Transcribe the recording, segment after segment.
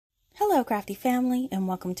Hello CraftDee Family, and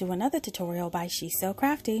welcome to another tutorial by She's So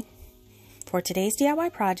Crafty. For today's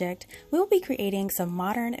DIY project, we will be creating some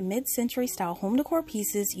modern mid-century style home decor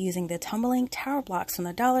pieces using the tumbling tower blocks from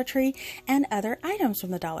the Dollar Tree and other items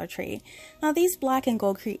from the Dollar Tree. Now these black and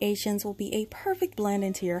gold creations will be a perfect blend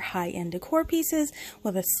into your high-end decor pieces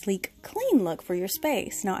with a sleek, clean look for your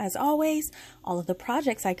space. Now as always, all of the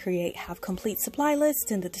projects I create have complete supply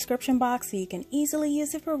lists in the description box so you can easily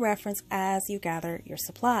use it for reference as you gather your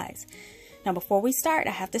supplies. Now before we start, I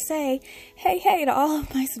have to say, hey to all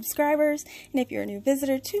of my subscribers, and if you're a new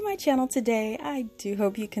visitor to my channel today, I do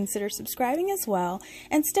hope you consider subscribing as well,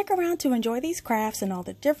 and stick around to enjoy these crafts and all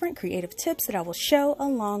the different creative tips that I will show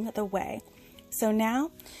along the way. So now,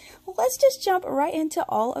 let's just jump right into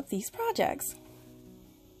all of these projects.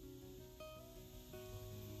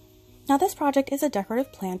 Now this project is a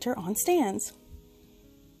decorative planter on stands.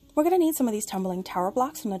 We're going to need some of these tumbling tower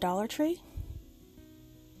blocks from the Dollar Tree,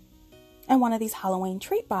 and one of these Halloween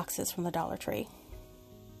treat boxes from the Dollar Tree.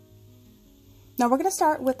 Now we're going to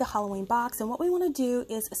start with the Halloween box, and what we want to do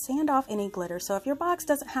is sand off any glitter. So if your box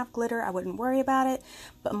doesn't have glitter, I wouldn't worry about it,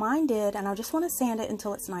 but mine did, and I just want to sand it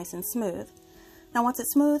until it's nice and smooth. Now once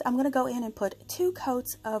it's smooth, I'm going to go in and put 2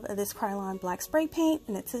 coats of this Krylon black spray paint,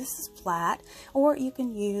 and this is flat, or you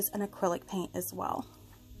can use an acrylic paint as well.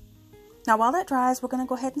 Now while that dries, we're going to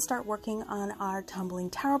go ahead and start working on our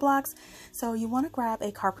tumbling tower blocks. So you want to grab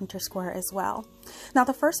a carpenter square as well. Now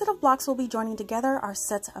the first set of blocks we'll be joining together are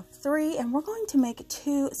sets of 3, and we're going to make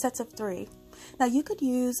 2 sets of 3. Now you could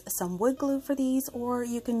use some wood glue for these, or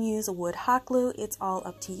you can use wood hot glue. It's all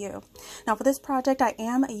up to you. Now for this project, I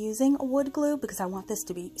am using wood glue because I want this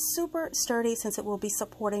to be super sturdy since it will be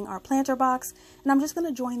supporting our planter box, and I'm just going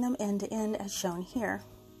to join them end to end as shown here.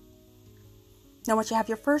 Now once you have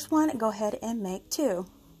your first one, go ahead and make 2.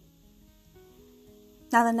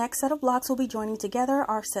 Now the next set of blocks we'll be joining together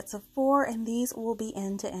are sets of 4, and these will be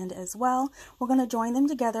end to end as well. We're going to join them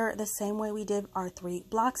together the same way we did our 3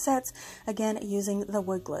 block sets, again using the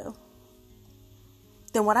wood glue.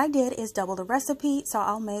 Then what I did is double the recipe, so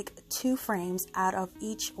I'll make 2 frames out of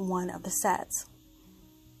each one of the sets.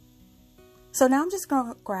 So now I'm just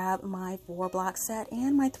going to grab my 4 block set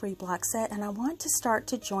and my 3 block set, and I want to start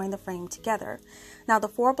to join the frame together. Now the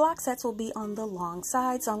 4 block sets will be on the long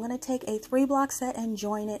side, so I'm going to take a 3 block set and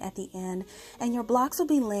join it at the end, and your blocks will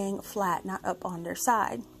be laying flat, not up on their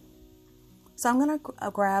side. So I'm going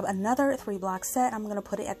to grab another 3 block set. I'm going to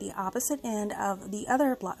put it at the opposite end of the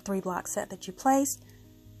other 3 block set that you placed.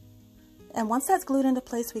 And once that's glued into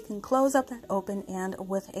place, we can close up that open end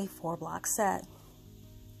with a 4 block set.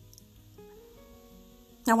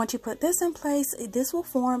 Now once you put this in place, this will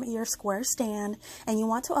form your square stand, and you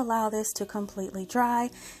want to allow this to completely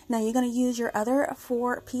dry. Now you're going to use your other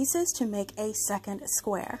 4 pieces to make a second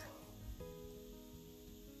square.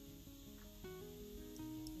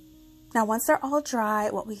 Now once they're all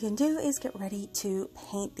dry, what we can do is get ready to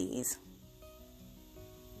paint these.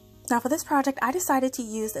 Now for this project, I decided to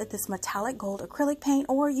use this metallic gold acrylic paint,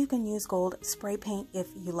 or you can use gold spray paint if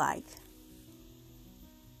you like.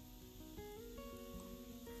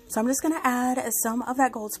 So I'm just going to add some of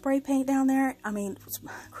that gold spray paint down there,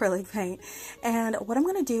 acrylic paint. And what I'm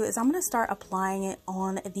going to do is I'm going to start applying it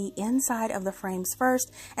on the inside of the frames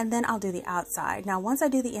first, and then I'll do the outside. Now once I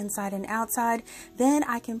do the inside and outside, then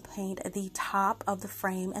I can paint the top of the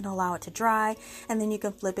frame and allow it to dry, and then you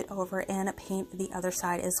can flip it over and paint the other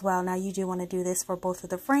side as well. Now you do want to do this for both of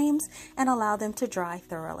the frames and allow them to dry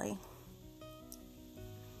thoroughly.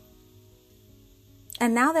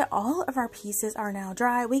 And now that all of our pieces are now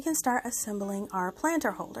dry, we can start assembling our planter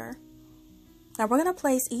holder. Now we're going to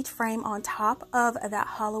place each frame on top of that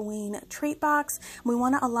Halloween treat box. We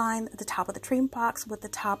want to align the top of the treat box with the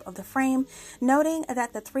top of the frame, noting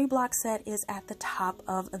that the 3 block set is at the top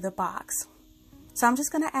of the box. So I'm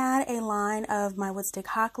just going to add a line of my wood stick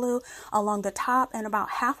hot glue along the top and about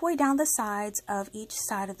halfway down the sides of each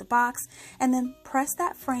side of the box, and then press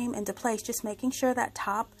that frame into place, just making sure that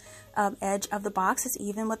top edge of the box is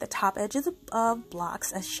even with the top edge of the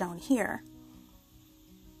blocks as shown here.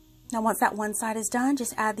 Now once that one side is done,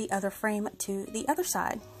 just add the other frame to the other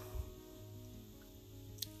side.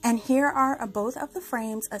 And here are both of the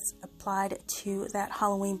frames applied to that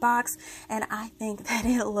Halloween box, and I think that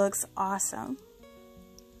it looks awesome.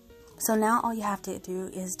 So now all you have to do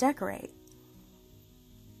is decorate.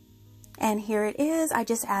 And here it is. I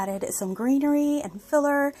just added some greenery and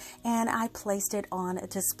filler, and I placed it on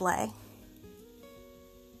display.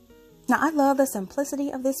 Now I love the simplicity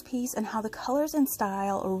of this piece and how the colors and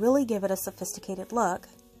style really give it a sophisticated look.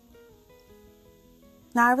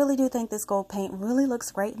 Now I really do think this gold paint really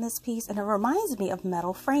looks great in this piece, and it reminds me of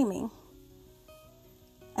metal framing.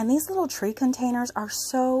 And these little tree containers are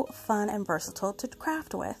so fun and versatile to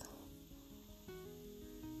craft with.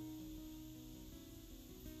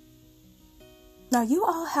 Now you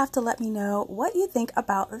all have to let me know what you think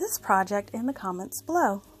about this project in the comments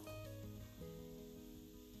below.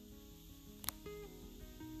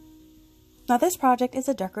 Now this project is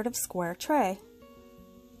a decorative square tray.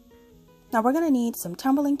 Now we're going to need some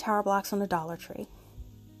tumbling tower blocks from the Dollar Tree.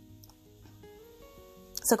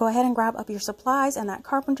 So go ahead and grab up your supplies and that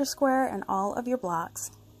carpenter square and all of your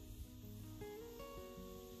blocks.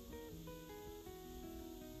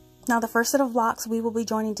 Now the first set of blocks we will be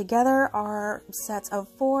joining together are sets of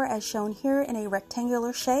 4 as shown here in a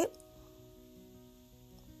rectangular shape.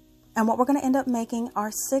 And what we're going to end up making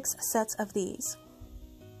are 6 sets of these.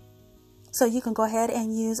 So you can go ahead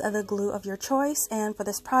and use the glue of your choice, and for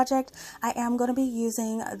this project I am going to be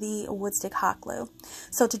using the wood stick hot glue.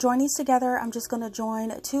 So to join these together, I'm just going to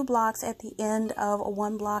join 2 blocks at the end of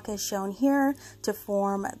one block as shown here to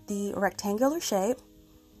form the rectangular shape.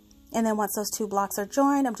 And then once those 2 blocks are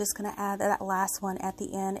joined, I'm just going to add that last one at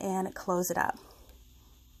the end and close it up.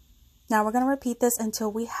 Now we're going to repeat this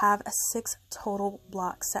until we have 6 total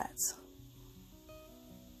block sets.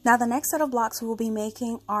 Now the next set of blocks we will be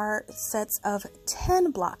making are sets of 10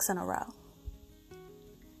 blocks in a row.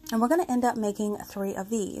 And we're going to end up making 3 of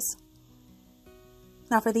these.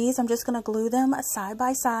 Now for these, I'm just going to glue them side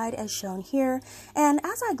by side as shown here. And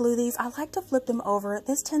as I glue these, I like to flip them over.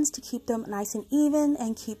 This tends to keep them nice and even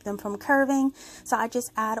and keep them from curving. So I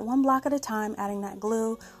just add 1 block at a time, adding that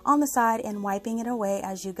glue on the side and wiping it away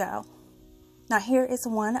as you go. Now here is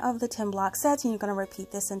one of the 10 block sets, and you're going to repeat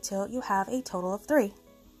this until you have a total of 3.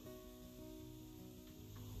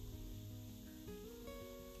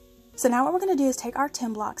 So now what we're going to do is take our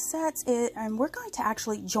 10 block sets and we're going to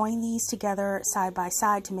actually join these together side by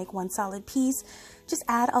side to make one solid piece. Just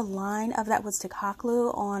add a line of that wood stick hot glue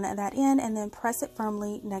on that end and then press it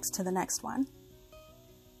firmly next to the next one.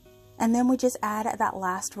 And then we just add that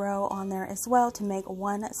last row on there as well to make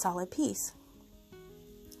one solid piece.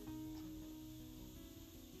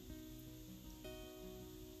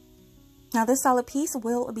 Now this solid piece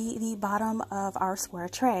will be the bottom of our square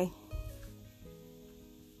tray.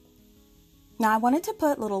 Now I wanted to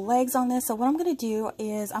put little legs on this, so what I'm going to do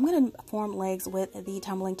is I'm going to form legs with the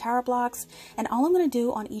tumbling tower blocks, and all I'm going to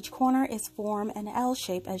do on each corner is form an L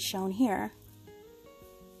shape as shown here.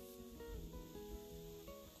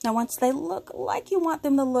 Now once they look like you want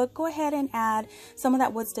them to look, go ahead and add some of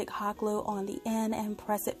that wood stick hot glue on the end and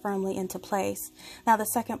press it firmly into place. Now the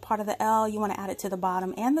second part of the L, you want to add it to the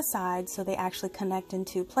bottom and the side so they actually connect in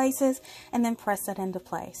 2 places, and then press that into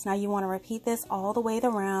place. Now you want to repeat this all the way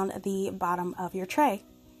around the bottom of your tray.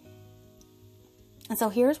 And so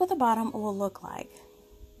here's what the bottom will look like.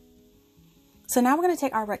 So now we're going to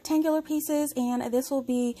take our rectangular pieces, and this will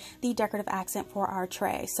be the decorative accent for our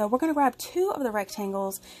tray. So we're going to grab 2 of the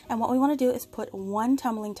rectangles, and what we want to do is put 1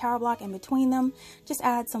 tumbling tower block in between them. Just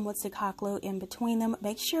add some wood stick hot glue in between them.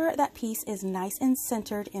 Make sure that piece is nice and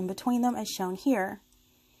centered in between them as shown here.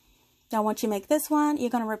 Now once you make this one, you're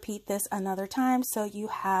going to repeat this another time so you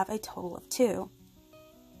have a total of 2.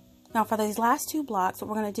 Now for these last 2 blocks, what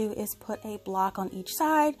we're going to do is put a block on each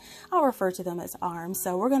side. I'll refer to them as arms.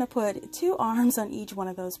 So we're going to put 2 arms on each one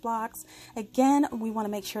of those blocks. Again, we want to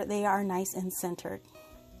make sure they are nice and centered.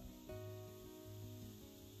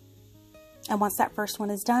 And once that first one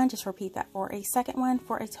is done, just repeat that for a second one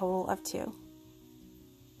for a total of 2.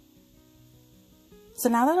 So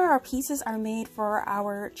now that our pieces are made for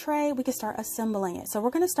our tray, we can start assembling it. So we're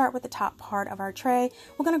going to start with the top part of our tray.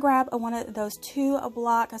 We're going to grab one of those 2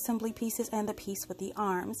 block assembly pieces and the piece with the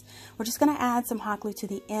arms. We're just going to add some hot glue to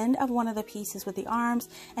the end of one of the pieces with the arms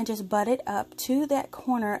and just butt it up to that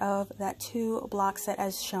corner of that 2 block set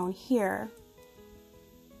as shown here.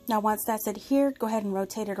 Now once that's adhered, go ahead and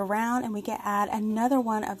rotate it around, and we can add another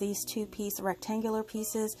one of these 2-piece rectangular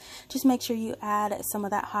pieces. Just make sure you add some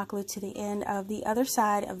of that hot glue to the end of the other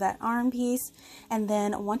side of that arm piece, and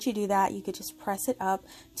then once you do that, you could just press it up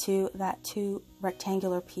to that 2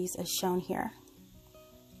 rectangular piece as shown here.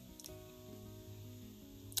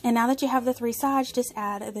 And now that you have the 3 sides, just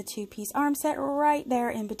add the 2-piece arm set right there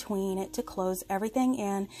in between it to close everything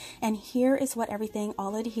in, and here is what everything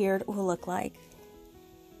all adhered will look like.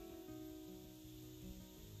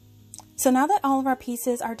 So now that all of our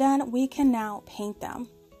pieces are done, we can now paint them.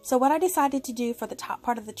 So what I decided to do for the top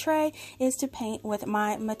part of the tray is to paint with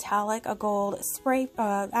my metallic gold spray,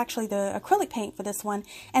 actually the acrylic paint for this one,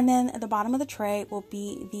 and then the bottom of the tray will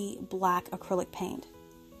be the black acrylic paint.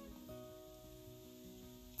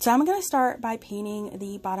 So I'm going to start by painting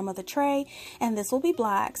the bottom of the tray, and this will be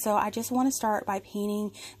black. So I just want to start by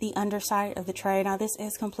painting the underside of the tray. Now this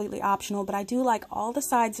is completely optional, but I do like all the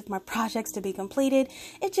sides of my projects to be completed.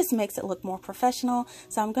 It just makes it look more professional.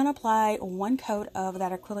 So I'm going to apply one coat of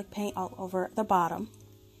that acrylic paint all over the bottom.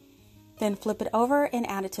 Then flip it over and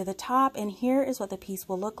add it to the top, and here is what the piece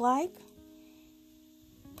will look like.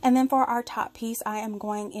 And then for our top piece, I am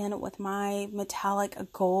going in with my metallic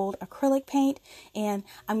gold acrylic paint, and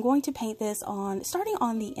I'm going to paint this starting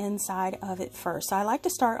on the inside of it first. So I like to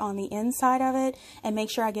start on the inside of it and make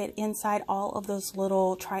sure I get inside all of those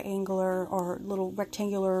little triangular or little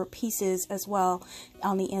rectangular pieces as well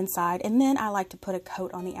on the inside. And then I like to put a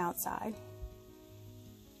coat on the outside.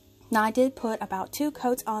 Now I did put about 2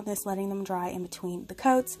 coats on this, letting them dry in between the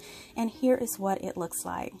coats, and here is what it looks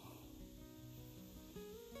like.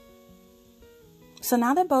 So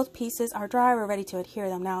now that both pieces are dry, we're ready to adhere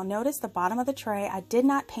them. Now notice the bottom of the tray, I did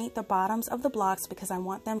not paint the bottoms of the blocks because I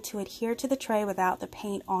want them to adhere to the tray without the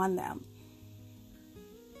paint on them.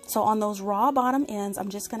 So on those raw bottom ends, I'm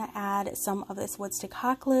just going to add some of this wood stick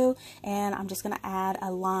hot glue, and I'm just going to add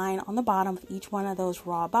a line on the bottom of each one of those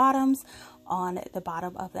raw bottoms on the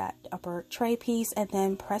bottom of that upper tray piece, and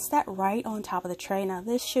then press that right on top of the tray. Now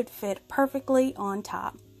this should fit perfectly on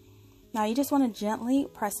top. Now you just want to gently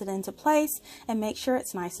press it into place and make sure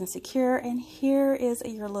it's nice and secure. And here is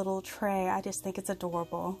your little tray. I just think it's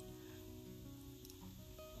adorable.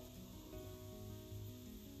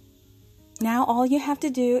 Now all you have to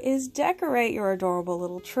do is decorate your adorable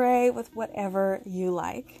little tray with whatever you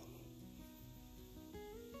like.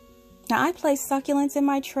 Now I placed succulents in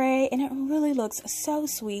my tray, and it really looks so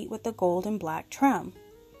sweet with the gold and black trim.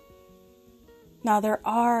 Now there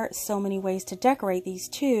are so many ways to decorate these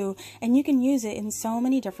too, and you can use it in so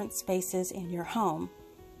many different spaces in your home.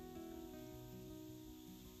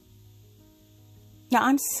 Now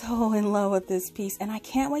I'm so in love with this piece, and I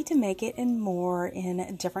can't wait to make it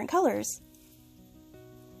in different colors.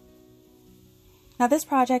 Now this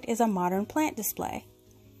project is a modern plant display.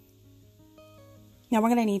 Now we're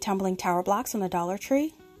going to need tumbling tower blocks from the Dollar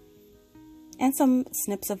Tree and some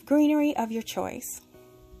snips of greenery of your choice.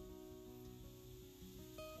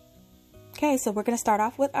 Okay, so we're going to start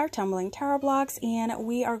off with our tumbling tower blocks, and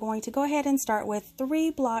we are going to go ahead and start with 3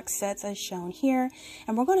 block sets as shown here,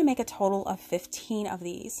 and we're going to make a total of 15 of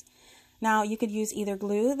these. Now you could use either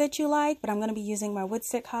glue that you like, but I'm going to be using my wood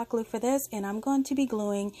stick hot glue for this, and I'm going to be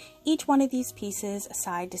gluing each one of these pieces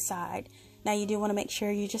side to side. Now you do want to make sure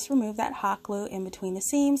you just remove that hot glue in between the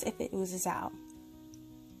seams if it oozes out.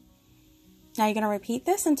 Now you're going to repeat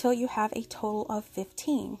this until you have a total of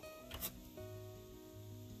 15.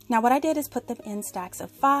 Now what I did is put them in stacks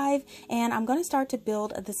of 5, and I'm going to start to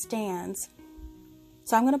build the stands.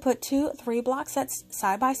 So I'm going to put 2 3 block sets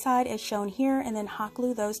side by side as shown here, and then hot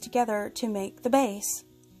glue those together to make the base.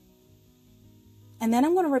 And then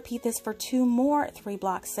I'm going to repeat this for 2 more 3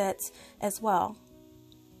 block sets as well.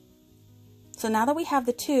 So now that we have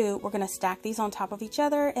the 2, we're going to stack these on top of each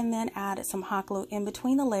other and then add some hot glue in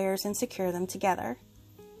between the layers and secure them together.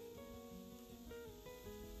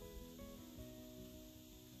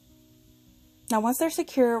 Now once they're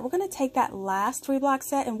secure, we're going to take that last 3 block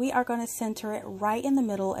set and we are going to center it right in the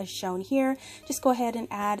middle as shown here. Just go ahead and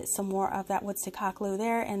add some more of that wood stick hot glue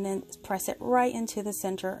there and then press it right into the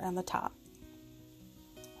center and the top.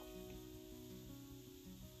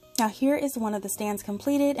 Now here is one of the stands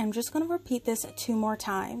completed, and I'm just going to repeat this 2 more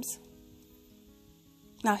times.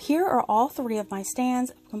 Now here are all 3 of my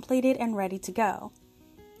stands completed and ready to go.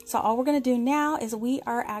 So all we're going to do now is we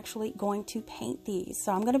are actually going to paint these.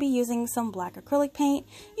 So I'm going to be using some black acrylic paint.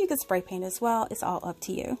 You could spray paint as well. It's all up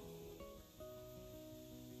to you.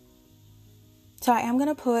 So I am going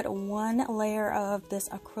to put 1 layer of this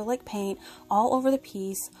acrylic paint all over the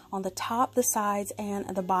piece on the top, the sides,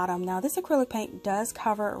 and the bottom. Now this acrylic paint does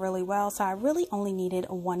cover really well, so I really only needed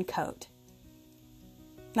 1 coat.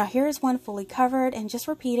 Now here is one fully covered, and just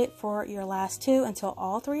repeat it for your last 2 until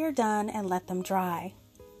all 3 are done and let them dry.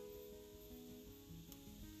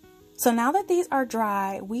 So now that these are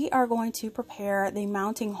dry, we are going to prepare the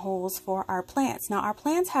mounting holes for our plants. Now our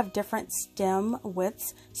plants have different stem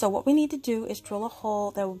widths, so what we need to do is drill a hole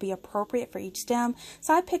that will be appropriate for each stem.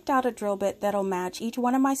 So I picked out a drill bit that'll match each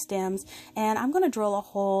one of my stems, and I'm going to drill a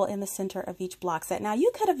hole in the center of each block set. Now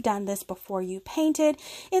you could have done this before you painted.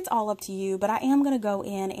 It's all up to you, but I am going to go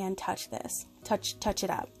in and touch it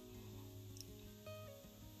up.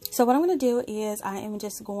 So what I'm going to do is I am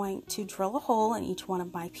just going to drill a hole in each one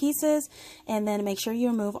of my pieces, and then make sure you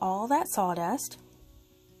remove all that sawdust.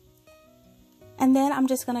 And then I'm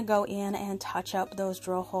just going to go in and touch up those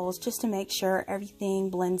drill holes just to make sure everything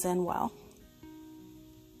blends in well.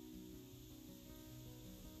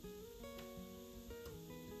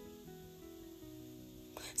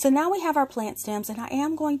 So now we have our plant stems, and I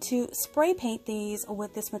am going to spray paint these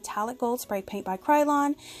with this metallic gold spray paint by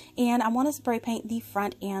Krylon, and I want to spray paint the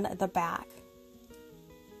front and the back.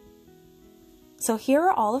 So here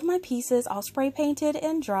are all of my pieces all spray painted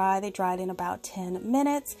and dry. They dried in about 10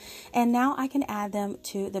 minutes, and now I can add them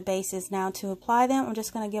to the bases. Now to apply them, I'm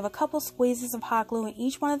just going to give a couple squeezes of hot glue in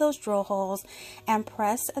each one of those drill holes and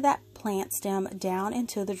press that plant stem down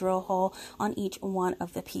into the drill hole on each one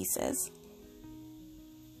of the pieces.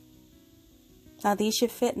 Now these should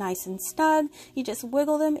fit nice and snug. You just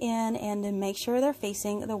wiggle them in and then make sure they're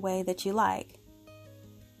facing the way that you like.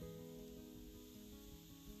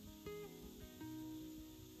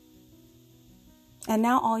 And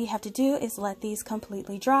now all you have to do is let these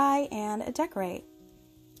completely dry and decorate.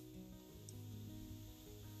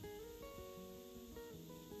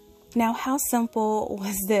 Now how simple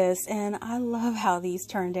was this? And I love how these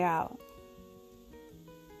turned out.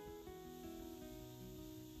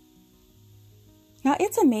 Now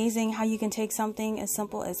it's amazing how you can take something as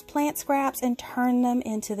simple as plant scraps and turn them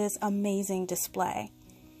into this amazing display.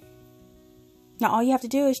 Now all you have to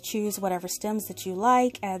do is choose whatever stems that you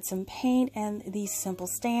like, add some paint and these simple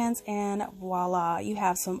stands, and voila, you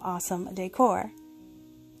have some awesome decor.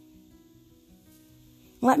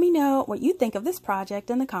 Let me know what you think of this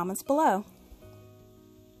project in the comments below.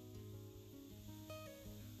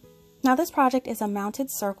 Now this project is a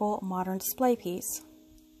mounted circle modern display piece.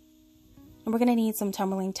 And we're going to need some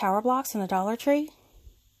tumbling tower blocks from the Dollar Tree,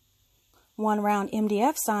 one round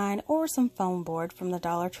MDF sign, or some foam board from the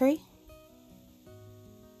Dollar Tree.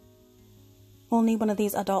 We'll need one of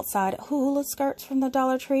these adult side hula skirts from the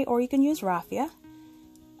Dollar Tree, or you can use raffia.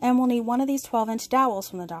 And we'll need one of these 12-inch dowels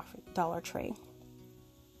from the Dollar Tree.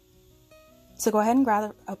 So go ahead and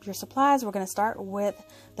grab up your supplies. We're going to start with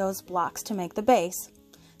those blocks to make the base.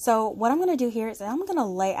 So what I'm going to do here is I'm going to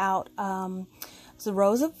lay out the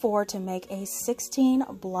rows of 4 to make a 16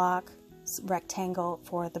 block rectangle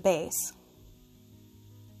for the base.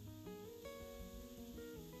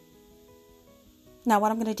 Now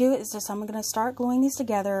what I'm going to do is I'm going to start gluing these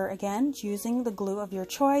together again using the glue of your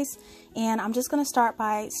choice, and I'm just going to start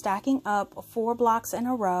by stacking up 4 blocks in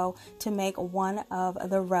a row to make one of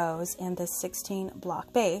the rows in this 16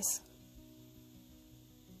 block base.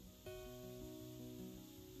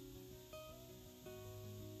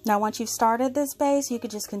 Now once you've started this base, you could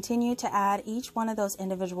just continue to add each one of those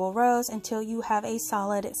individual rows until you have a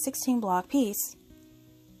solid 16 block piece.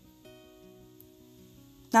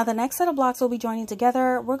 Now the next set of blocks we'll be joining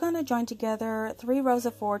together, we're going to join together 3 rows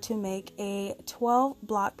of 4 to make a 12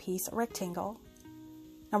 block piece rectangle.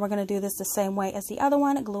 And we're going to do this the same way as the other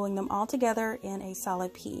one, gluing them all together in a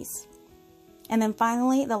solid piece. And then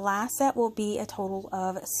finally, the last set will be a total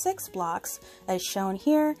of 6 blocks as shown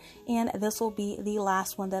here, and this will be the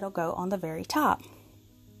last one that'll go on the very top.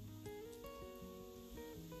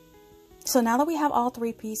 So now that we have all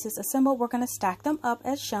 3 pieces assembled, we're going to stack them up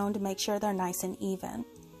as shown to make sure they're nice and even.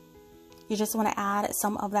 You just want to add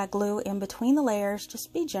some of that glue in between the layers.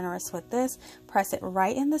 Just be generous with this. Press it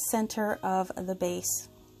right in the center of the base.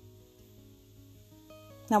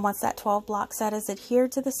 Now once that 12 block set is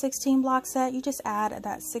adhered to the 16 block set, you just add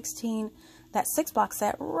that 6 block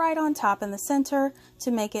set right on top in the center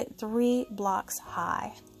to make it 3 blocks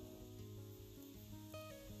high.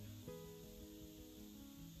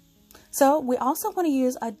 So we also want to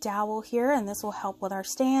use a dowel here, and this will help with our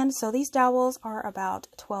stand. So these dowels are about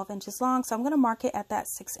 12 inches long, so I'm going to mark it at that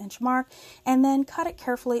 6-inch mark and then cut it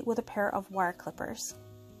carefully with a pair of wire clippers.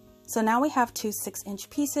 So now we have 2 6-inch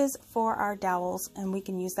pieces for our dowels, and we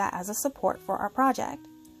can use that as a support for our project.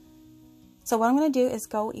 So what I'm going to do is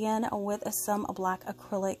go in with some black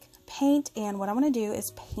acrylic paint, and what I'm going to do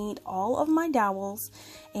is paint all of my dowels,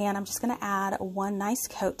 and I'm just going to add one nice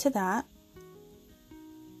coat to that.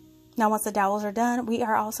 Now once the dowels are done, we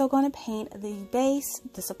are also going to paint the base,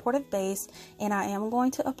 the supportive base, and I am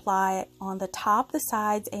going to apply it on the top, the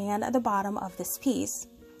sides, and the bottom of this piece.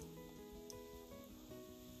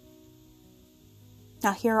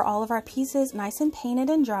 Now here are all of our pieces nice and painted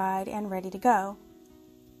and dried and ready to go.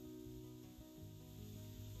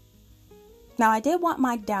 Now I did want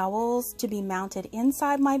my dowels to be mounted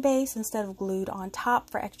inside my base instead of glued on top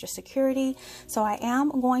for extra security, so I am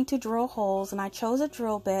going to drill holes, and I chose a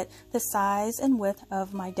drill bit the size and width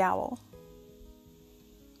of my dowel.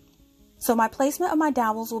 So my placement of my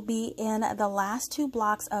dowels will be in the last 2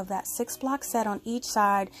 blocks of that 6 block set on each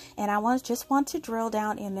side, and I just want to drill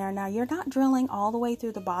down in there. Now you're not drilling all the way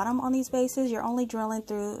through the bottom on these bases, you're only drilling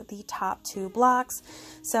through the top 2 blocks.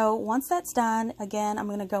 So once that's done, again, I'm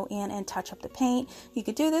going to go in and touch up the paint. You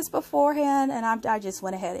could do this beforehand, and I just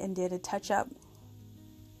went ahead and did a touch up.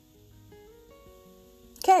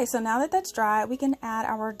 Okay, so now that that's dry, we can add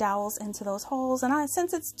our dowels into those holes. And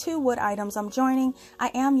since it's 2 wood items I'm joining,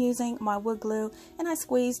 I am using my wood glue, and I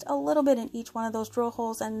squeezed a little bit in each one of those drill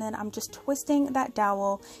holes, and then I'm just twisting that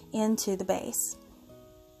dowel into the base.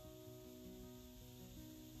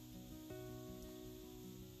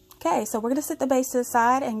 Okay, so we're going to set the base to the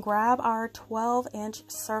side and grab our 12-inch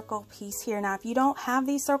circle piece here. Now, if you don't have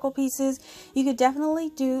these circle pieces, you could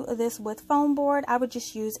definitely do this with foam board. I would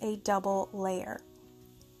just use a double layer.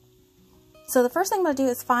 So the first thing I'm going to do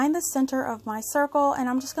is find the center of my circle, and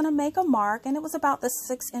I'm just going to make a mark, and it was about the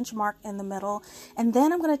 6-inch mark in the middle. And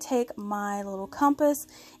then I'm going to take my little compass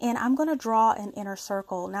and I'm going to draw an inner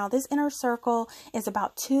circle. Now this inner circle is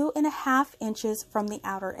about 2.5 inches from the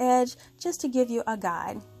outer edge, just to give you a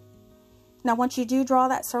guide. Now once you do draw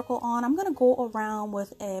that circle on, I'm going to go around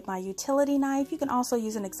with my utility knife. You can also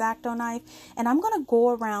use an X-Acto knife, and I'm going to go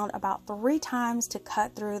around about 3 times to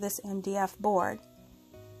cut through this MDF board.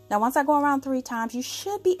 Now once I go around 3 times, you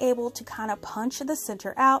should be able to kind of punch the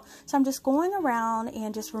center out. So I'm just going around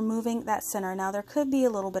and just removing that center. Now there could be a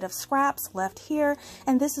little bit of scraps left here,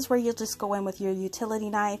 and this is where you'll just go in with your utility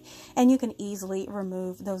knife and you can easily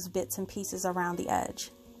remove those bits and pieces around the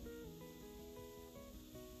edge.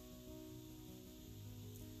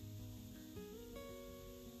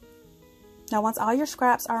 Now once all your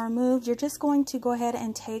scraps are removed, you're just going to go ahead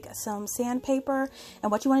and take some sandpaper,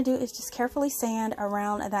 and what you want to do is just carefully sand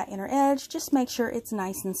around that inner edge. Just make sure it's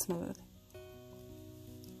nice and smooth.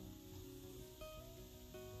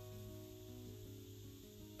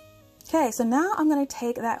 Okay, so now I'm going to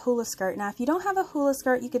take that hula skirt. Now, if you don't have a hula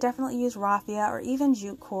skirt, you could definitely use raffia or even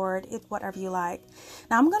jute cord, whatever you like.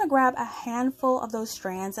 Now, I'm going to grab a handful of those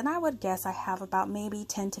strands, and I would guess I have about maybe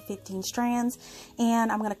 10 to 15 strands,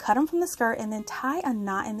 and I'm going to cut them from the skirt and then tie a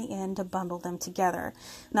knot in the end to bundle them together.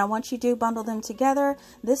 Now, once you do bundle them together,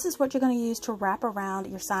 this is what you're going to use to wrap around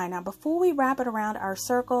your sign. Now, before we wrap it around our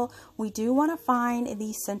circle, we do want to find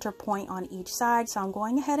the center point on each side, so I'm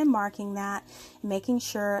going ahead and marking that, making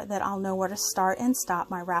sure that I'll know where to start and stop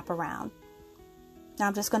my wraparound. Now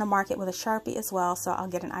I'm just going to mark it with a Sharpie as well, so I'll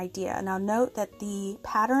get an idea. Now note that the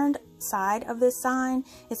patterned side of this sign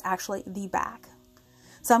is actually the back.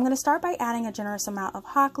 So I'm going to start by adding a generous amount of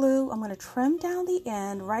hot glue. I'm going to trim down the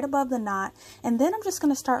end right above the knot, and then I'm just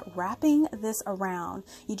going to start wrapping this around.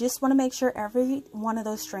 You just want to make sure every one of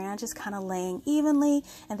those strands is kind of laying evenly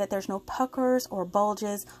and that there's no puckers or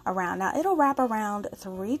bulges around. Now it'll wrap around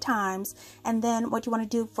 3 times, and then what you want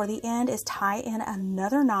to do for the end is tie in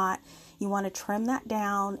another knot. You want to trim that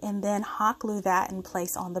down and then hot glue that in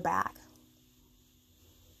place on the back.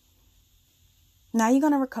 Now you're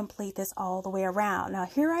going to complete this all the way around. Now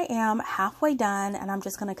here I am halfway done, and I'm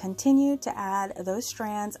just going to continue to add those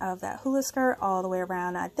strands of that hula skirt all the way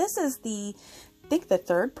around. Now this is I think the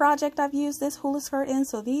 3rd project I've used this hula skirt in,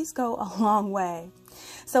 so these go a long way.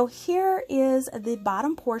 So here is the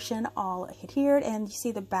bottom portion all adhered, and you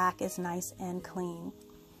see the back is nice and clean.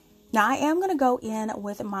 Now I am going to go in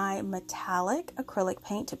with my metallic acrylic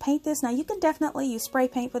paint to paint this. Now you can definitely use spray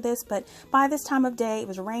paint for this, but by this time of day it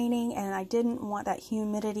was raining and I didn't want that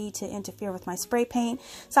humidity to interfere with my spray paint.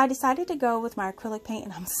 So I decided to go with my acrylic paint,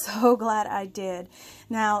 and I'm so glad I did.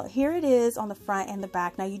 Now here it is on the front and the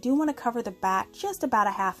back. Now you do want to cover the back just about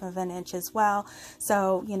 1/2 inch as well,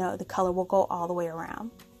 so you know the color will go all the way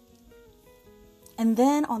around. And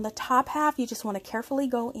then on the top half, you just want to carefully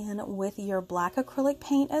go in with your black acrylic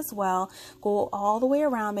paint as well. Go all the way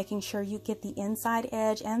around, making sure you get the inside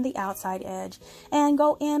edge and the outside edge. And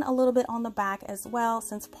go in a little bit on the back as well,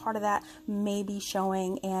 since part of that may be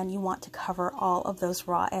showing and you want to cover all of those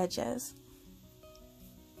raw edges.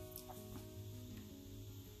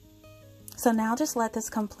 So now just let this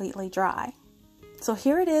completely dry. So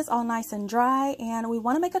here it is all nice and dry, and we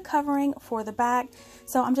want to make a covering for the back.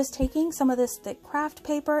 So I'm just taking some of this thick craft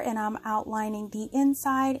paper and I'm outlining the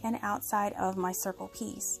inside and outside of my circle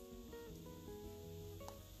piece.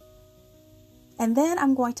 And then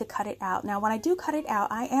I'm going to cut it out. Now when I do cut it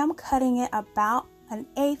out, I am cutting it about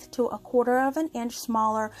 1/8 to 1/4 inch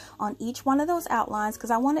smaller on each one of those outlines,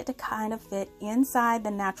 because I want it to kind of fit inside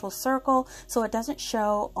the natural circle so it doesn't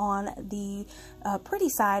show on the pretty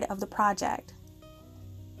side of the project.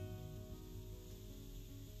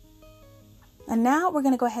 And now we're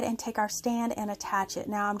going to go ahead and take our stand and attach it.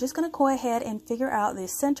 Now I'm just going to go ahead and figure out the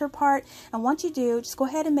center part, and once you do, just go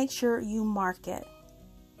ahead and make sure you mark it.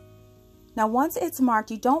 Now once it's marked,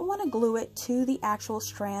 you don't want to glue it to the actual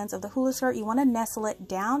strands of the hula skirt. You want to nestle it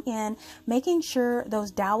down in, making sure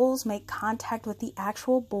those dowels make contact with the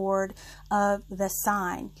actual board of the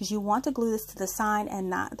sign, because you want to glue this to the sign and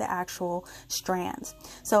not the actual strands.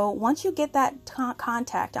 So once you get that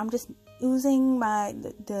contact, I'm just oozing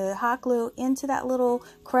the hot glue into that little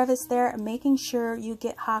crevice there, making sure you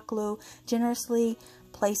get hot glue generously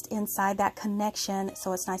placed inside that connection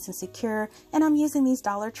so it's nice and secure. And I'm using these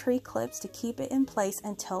Dollar Tree clips to keep it in place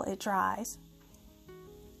until it dries.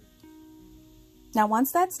 Now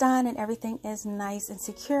once that's done and everything is nice and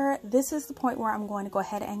secure, this is the point where I'm going to go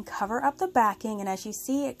ahead and cover up the backing, and as you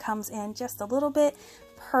see, it comes in just a little bit.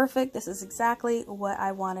 Perfect. This is exactly what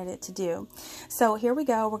I wanted it to do. So here we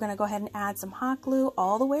go. We're going to go ahead and add some hot glue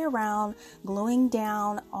all the way around, gluing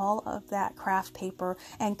down all of that craft paper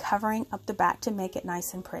and covering up the back to make it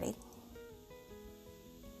nice and pretty.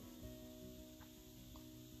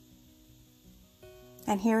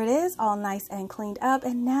 And here it is, all nice and cleaned up,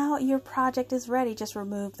 and now your project is ready. Just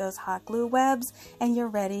remove those hot glue webs and you're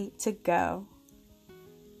ready to go.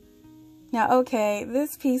 Now, okay,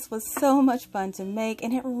 this piece was so much fun to make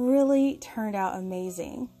and it really turned out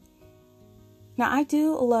amazing. Now, I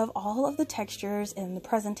do love all of the textures and the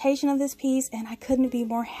presentation of this piece, and I couldn't be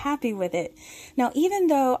more happy with it. Now, even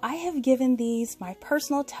though I have given these my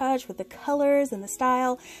personal touch with the colors and the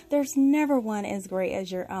style, there's never one as great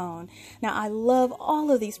as your own. Now, I love all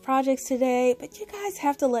of these projects today, but you guys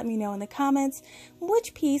have to let me know in the comments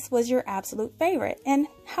which piece was your absolute favorite and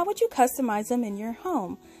how would you customize them in your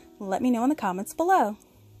home. Let me know in the comments below.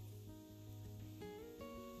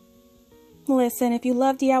 Listen, if you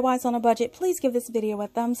love DIYs on a budget, please give this video a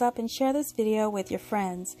thumbs up and share this video with your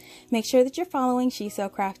friends. Make sure that you're following She's So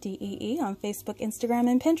Crafty EE on Facebook, Instagram,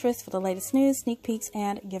 and Pinterest for the latest news, sneak peeks,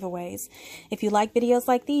 and giveaways. If you like videos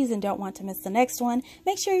like these and don't want to miss the next one,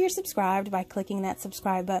 make sure you're subscribed by clicking that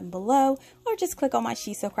subscribe button below, or just click on my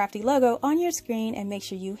She's So Crafty logo on your screen and make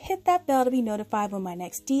sure you hit that bell to be notified when my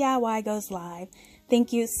next DIY goes live.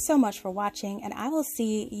 Thank you so much for watching, and I will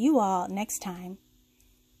see you all next time.